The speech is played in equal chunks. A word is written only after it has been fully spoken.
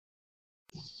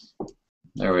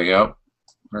There we go.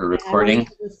 We're Hi, I'm recording.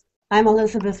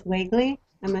 Elizabeth Wagele.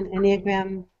 I'm an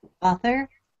Enneagram author.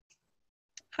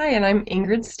 Hi, and I'm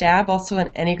Ingrid Stabb, also an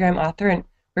Enneagram author, and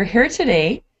we're here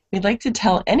today. We'd like to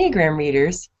tell Enneagram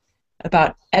readers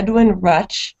about Edwin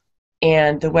Rutsch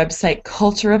and the website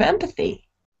Culture of Empathy.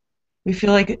 We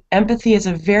feel like empathy is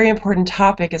a very important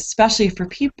topic, especially for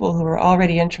people who are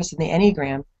already interested in the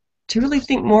Enneagram, to really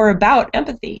think more about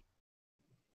empathy.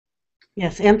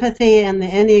 Yes, empathy and the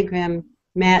Enneagram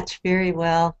match very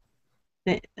well.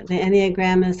 The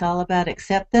Enneagram is all about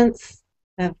acceptance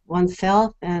of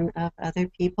oneself and of other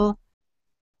people.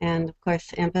 And of course,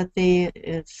 empathy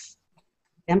is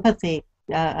empathy,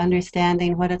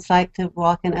 understanding what it's like to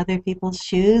walk in other people's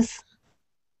shoes.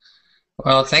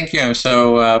 Well, thank you. I'm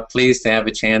so pleased to have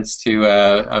a chance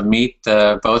to meet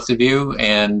both of you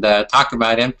and talk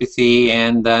about empathy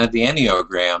and the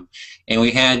Enneagram. And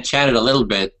we had chatted a little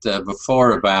bit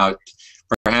before about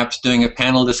perhaps doing a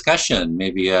panel discussion,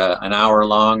 maybe an hour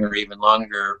long or even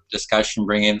longer discussion,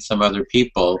 bring in some other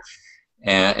people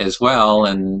as well,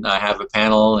 and have a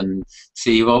panel and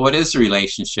see, well, what is the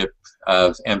relationship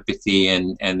of empathy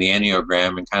and the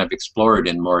Enneagram, and kind of explore it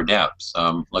in more depth. So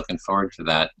I'm looking forward to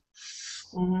that.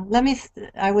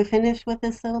 Are we finished with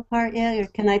this little part yet, or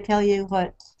can I tell you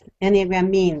what Enneagram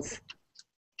means?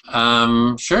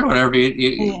 Sure, whatever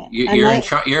Yeah,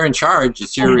 you're in charge.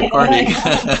 It's your recording.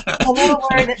 the little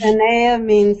word Enea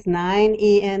means nine,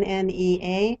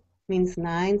 Ennea means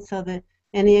nine, so the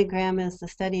Enneagram is the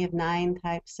study of 9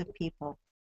 types of people.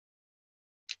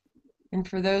 And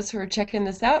for those who are checking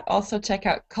this out, also check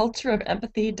out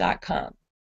cultureofempathy.com.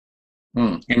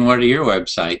 And what are your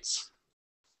websites?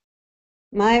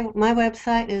 My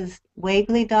website is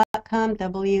wagele.com,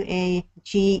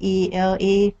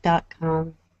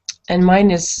 Wagele.com. And mine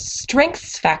is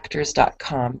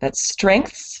strengthsfactors.com. That's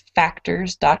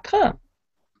strengthsfactors.com.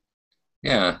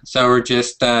 Yeah, so we're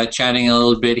just chatting a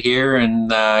little bit here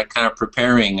and kind of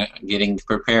getting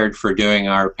prepared for doing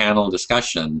our panel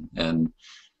discussion. And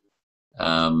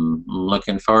I'm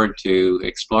looking forward to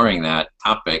exploring that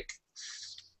topic.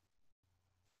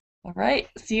 All right.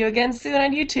 See you again soon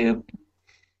on YouTube.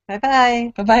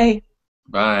 Bye-bye. Bye-bye.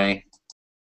 Bye.